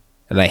loss,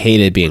 and I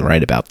hated being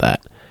right about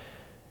that.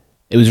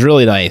 It was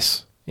really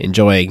nice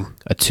enjoying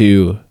a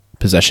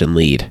 2-possession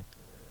lead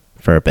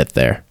for a bit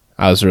there.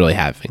 I was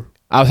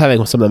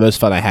having some of the most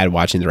fun I had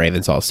watching the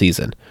Ravens all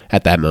season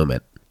at that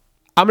moment.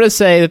 I'm going to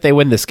say that they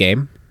win this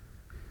game,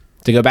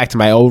 to go back to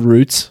my old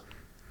roots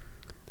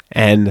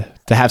and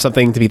to have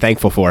something to be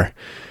thankful for.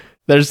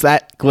 There's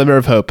that glimmer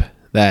of hope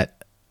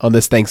that on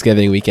this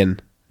Thanksgiving we can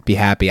be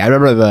happy. I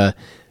remember the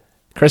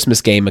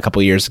Christmas game a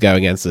couple years ago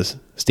against the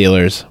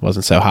Steelers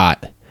wasn't so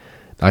hot.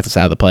 Knocked us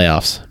out of the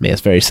playoffs. Made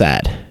us very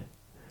sad.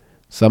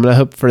 So I'm going to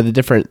hope for the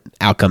different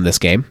outcome this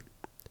game.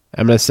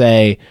 I'm going to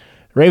say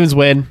Ravens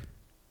win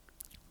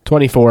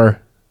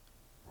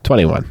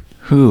 24-21.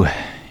 Whew.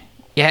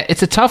 Yeah,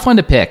 it's a tough one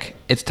to pick.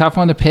 It's a tough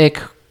one to pick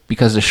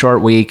because of the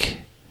short week.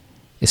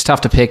 It's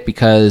tough to pick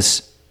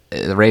because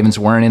the Ravens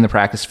weren't in the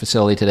practice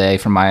facility today,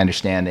 from my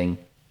understanding.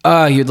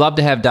 You'd love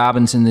to have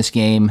Dobbins in this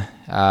game,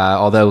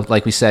 although,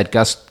 like we said,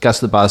 Gus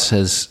the Bus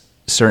has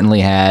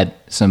certainly had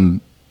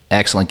some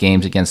excellent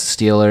games against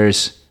the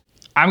Steelers.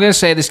 I'm going to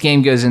say this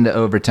game goes into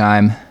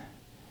overtime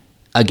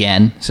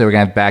again, so we're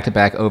going to have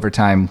back-to-back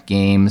overtime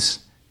games.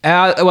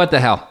 What the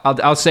hell?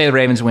 I'll say the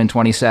Ravens win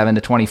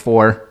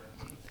 27-24,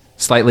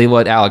 slightly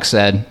what Alex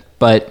said,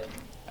 but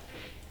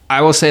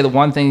I will say the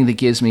one thing that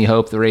gives me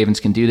hope the Ravens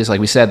can do this, like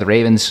we said, the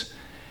Ravens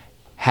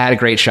had a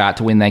great shot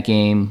to win that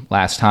game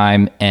last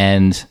time,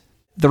 and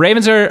the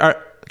Ravens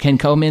can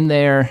come in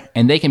there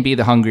and they can be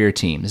the hungrier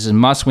team. This is a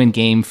must-win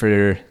game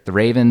for the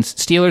Ravens.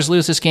 Steelers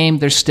lose this game,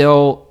 they're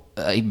still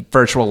a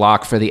virtual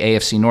lock for the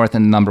AFC North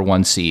and the number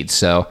 1 seed.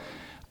 So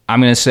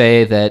I'm going to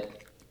say that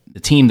the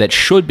team that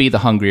should be the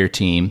hungrier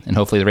team, and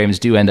hopefully the Ravens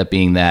do end up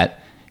being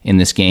that in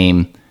this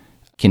game,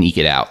 can eke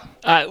it out.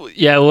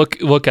 Yeah, look,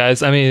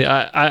 guys. I mean,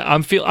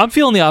 I'm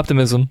feeling the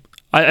optimism.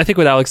 I think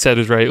what Alex said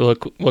is right.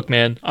 Look,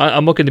 man.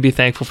 I'm looking to be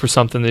thankful for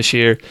something this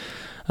year.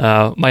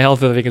 My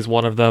health, I think, is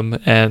one of them,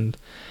 and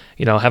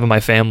having my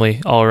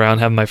family all around,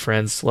 having my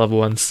friends, loved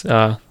ones,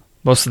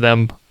 most of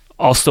them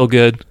all still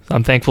good.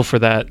 I'm thankful for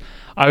that.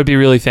 I would be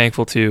really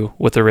thankful too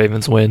with the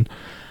Ravens win,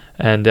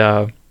 and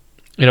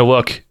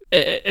look,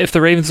 if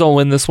the Ravens don't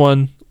win this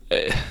one,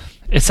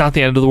 it's not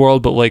the end of the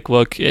world. But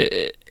look,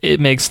 it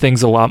makes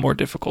things a lot more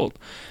difficult.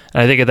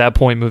 And I think at that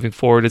point, moving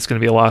forward, it's going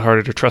to be a lot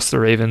harder to trust the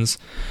Ravens.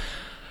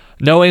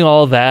 Knowing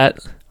all that,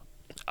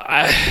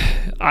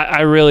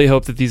 I really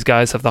hope that these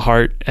guys have the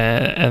heart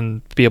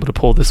and be able to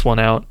pull this one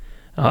out.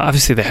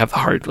 Obviously, they have the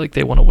heart, like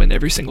they want to win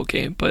every single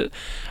game, but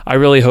I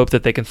really hope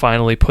that they can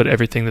finally put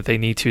everything that they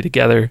need to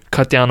together,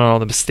 cut down on all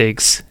the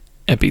mistakes,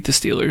 and beat the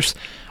Steelers.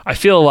 I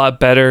feel a lot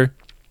better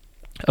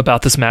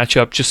about this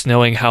matchup just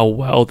knowing how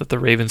well that the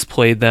Ravens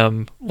played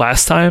them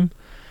last time.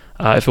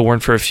 If it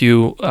weren't for a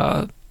few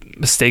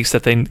mistakes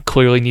that they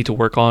clearly need to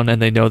work on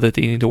and they know that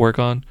they need to work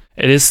on.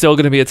 It is still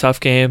going to be a tough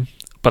game,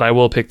 but I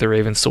will pick the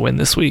Ravens to win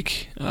this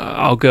week.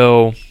 I'll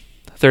go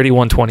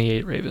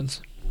 31-28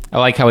 Ravens. I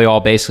like how we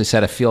all basically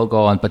set a field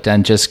goal, but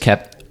then just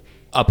kept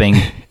upping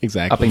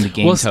upping the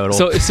game total.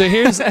 So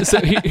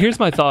here's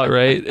my thought,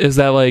 right? Is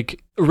that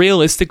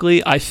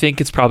realistically, I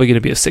think it's probably going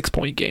to be a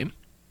 6-point game.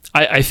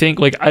 I think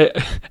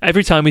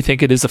every time we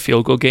think it is a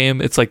field goal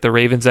game, it's like the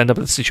Ravens end up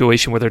in a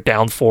situation where they're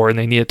down 4 and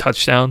they need a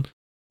touchdown.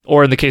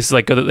 Or in the cases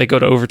they go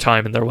to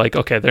overtime and they're like,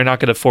 okay, they're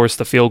not going to force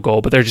the field goal,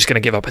 but they're just going to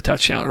give up a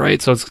touchdown,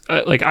 right? So it's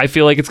I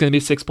feel like it's going to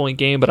be a 6-point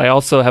game, but I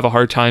also have a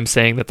hard time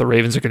saying that the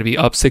Ravens are going to be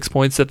up 6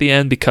 points at the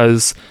end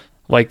because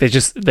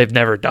they've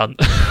never done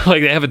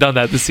they haven't done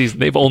that this season.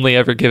 They've only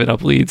ever given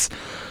up leads,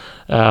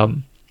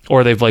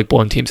 or they've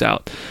blown teams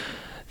out.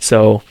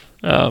 So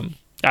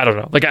I don't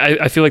know.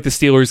 I feel like the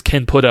Steelers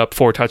can put up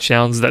 4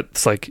 touchdowns.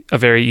 That's a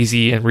very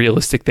easy and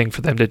realistic thing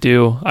for them to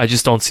do. I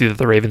just don't see that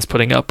the Ravens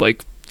putting up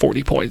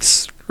 40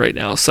 points right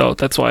now. So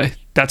that's why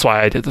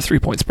I did the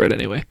 3-point spread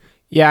anyway.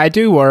 Yeah, I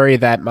do worry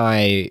that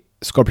my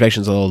score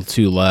prediction is a little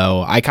too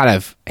low. I kind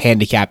of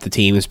handicapped the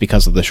teams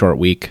because of the short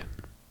week.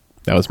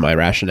 That was my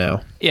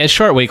rationale. Yeah,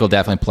 short week will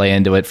definitely play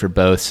into it for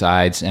both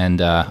sides.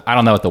 And I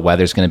don't know what the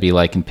weather's going to be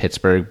like in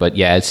Pittsburgh, but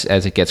yeah,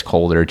 as it gets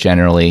colder,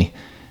 generally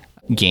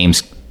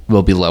games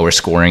will be lower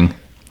scoring,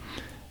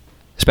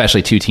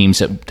 especially two teams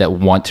that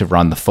want to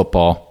run the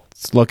football.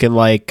 It's looking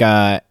like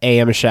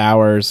AM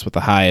showers with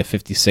a high of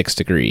 56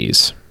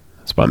 degrees.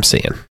 That's what I'm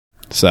seeing.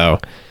 So,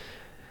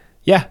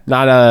 yeah,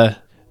 not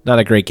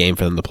a great game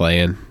for them to play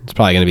in. It's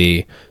probably going to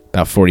be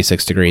about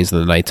 46 degrees in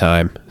the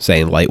nighttime,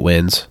 saying light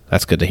winds.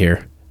 That's good to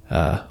hear.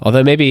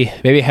 Although maybe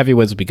heavy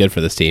winds would be good for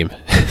this team.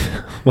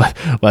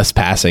 Less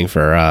passing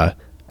for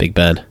Big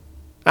Ben.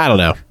 I don't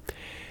know.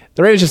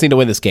 The Ravens just need to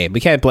win this game.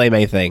 We can't blame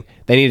anything.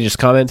 They need to just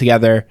come in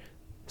together,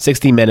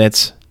 60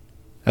 minutes.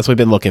 That's what we've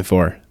been looking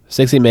for.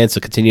 60 minutes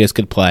of continuous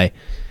good play.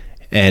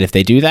 And if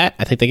they do that,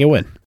 I think they can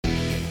win.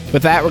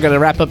 With that, we're going to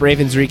wrap up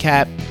Ravens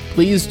Recap.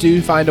 Please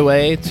do find a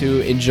way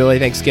to enjoy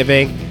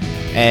Thanksgiving.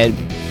 And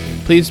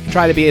please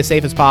try to be as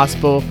safe as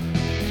possible.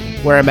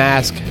 Wear a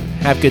mask.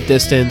 have good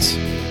distance,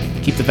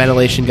 keep the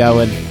ventilation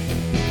going,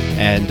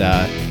 and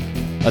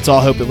let's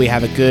all hope that we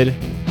have a good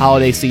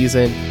holiday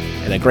season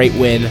and a great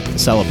win to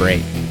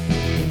celebrate.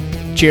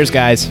 Cheers,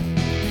 guys.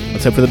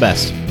 Let's hope for the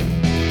best.